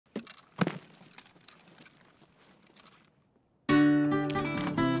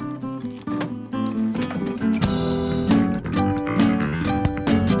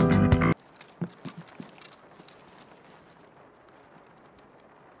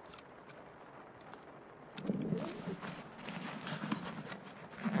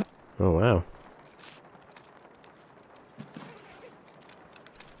Oh, wow.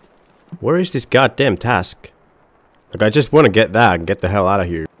 Where is this goddamn task? Like, I just want to get that and get the hell out of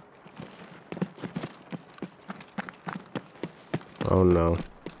here. Oh, no.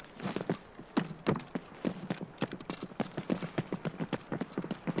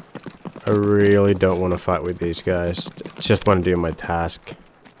 I really don't want to fight with these guys. Just want to do my task.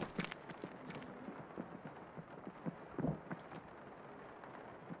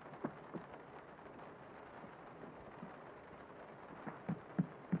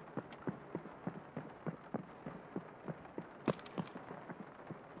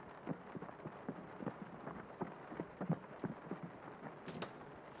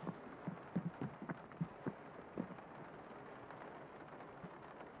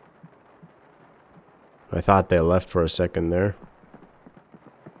 I thought they left for a second there.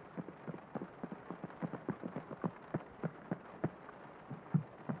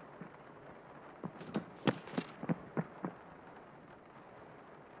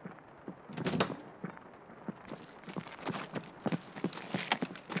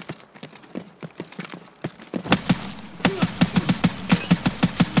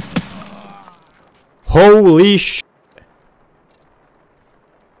 Holy sh!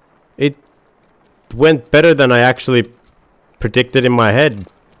 It went better than I actually predicted in my head.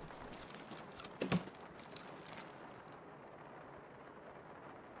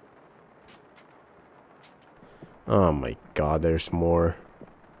 Oh my god, there's more.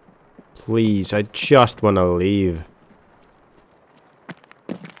 Please, I just want to leave.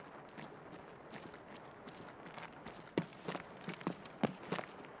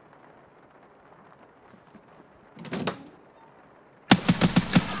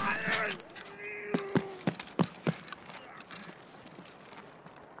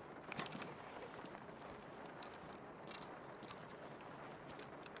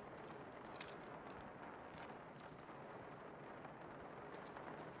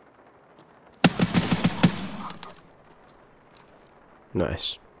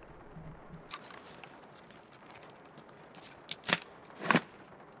 Nice.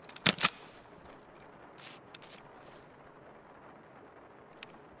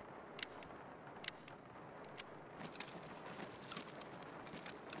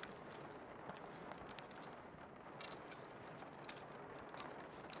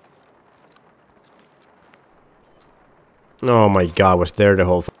 Oh my god, I was there the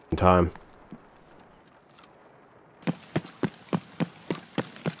whole fucking time.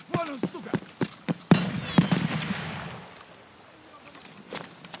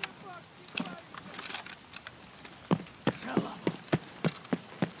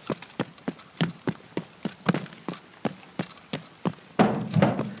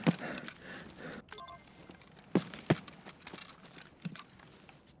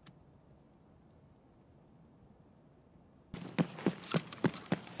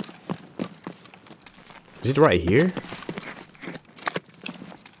 Is it right here?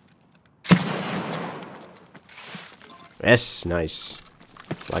 Yes, nice.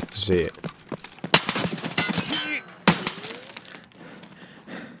 Like to see it.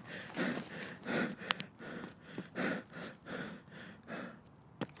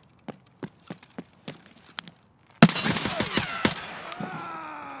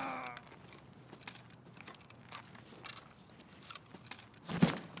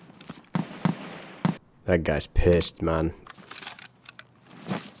 That guy's pissed, man.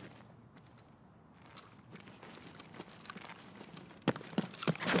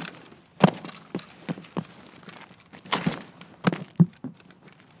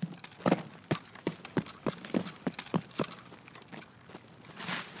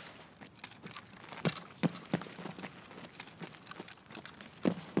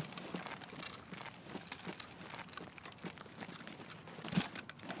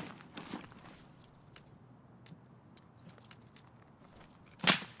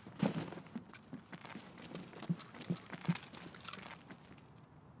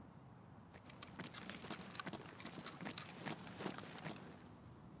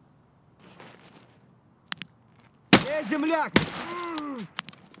 Земляк!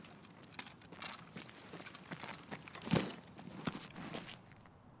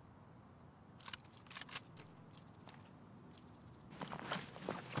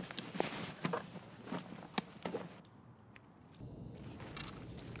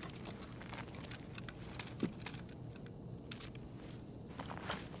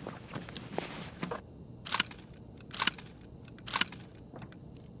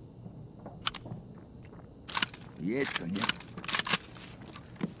 Есть, конечно.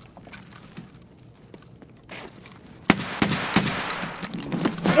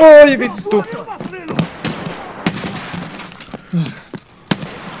 Oi vittu!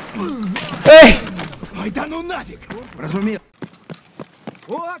 Ei! Ой, да ну нафиг! Разумел.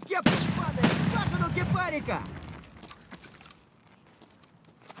 О, кепка падает! Пашину кипарика!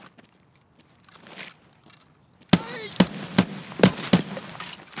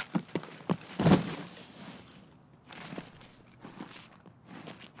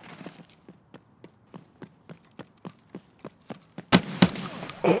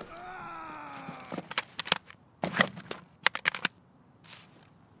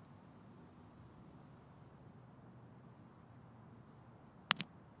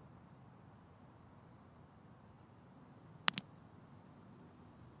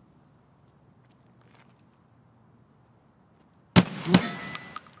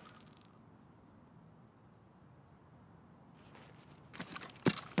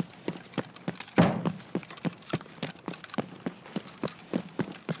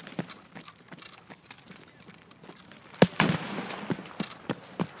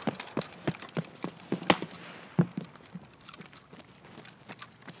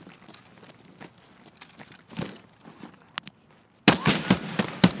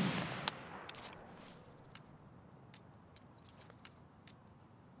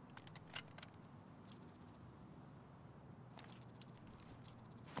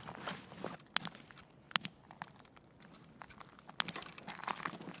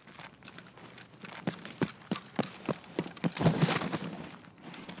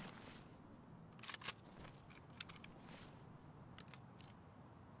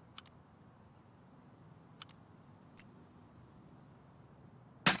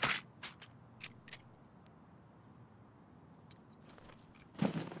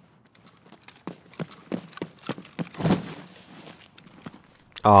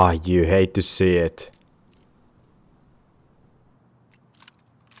 Ah, you hate to see it.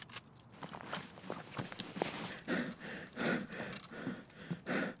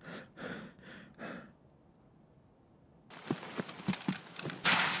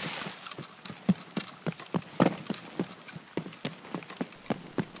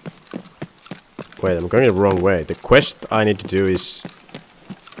 Wait, I'm going the wrong way. The quest I need to do is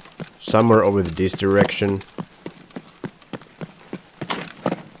somewhere over this direction.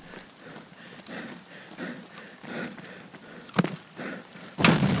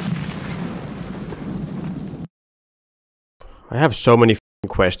 I have so many f***ing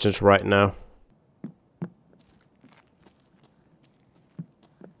questions right now.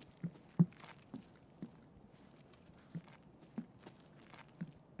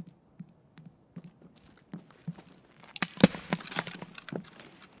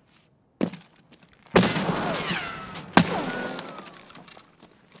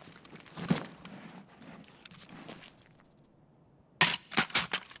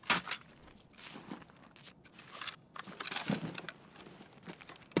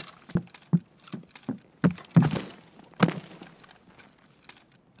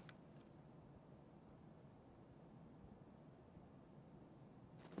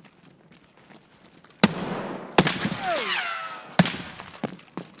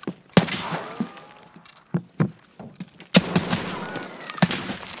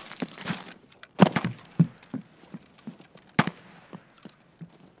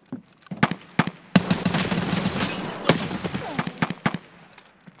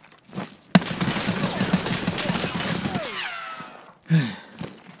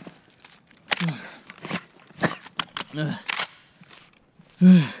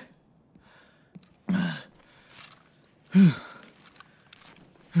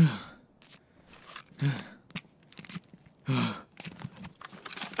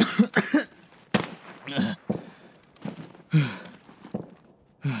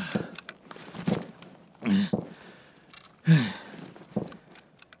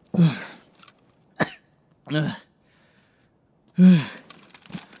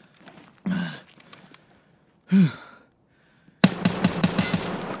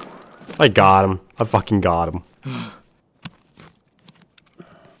 I got him. I fucking got him.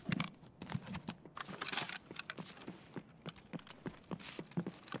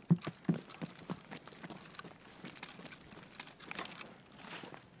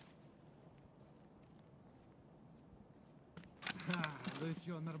 Вы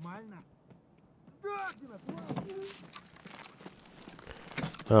чё, нормально?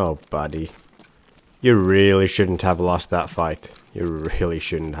 Oh, buddy. You really shouldn't have lost that fight. You really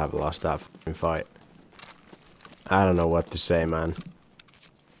shouldn't have lost that fucking fight. I don't know what to say, man.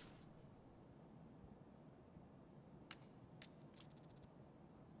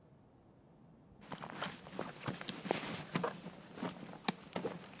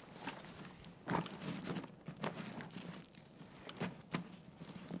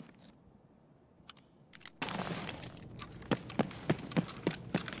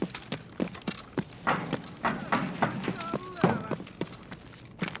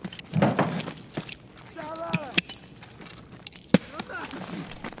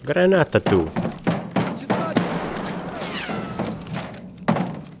 Granata tu.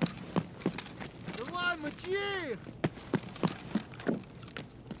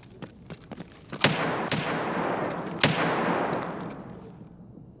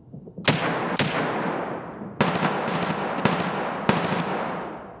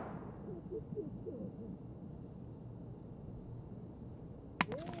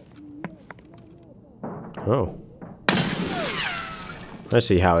 Oh. I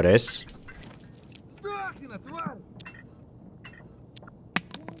see how it is.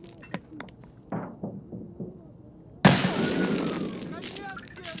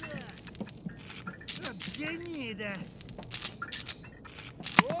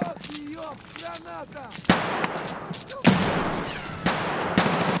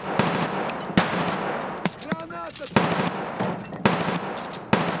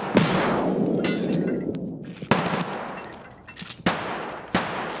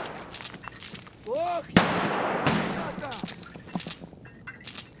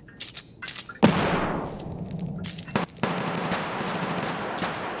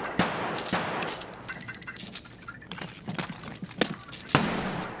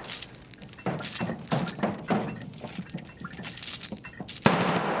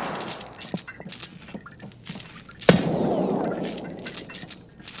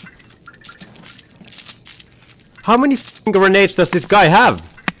 How many f***ing grenades does this guy have?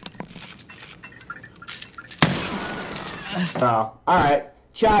 Oh, alright.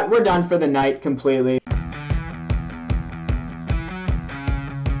 Chat, we're done for the night completely.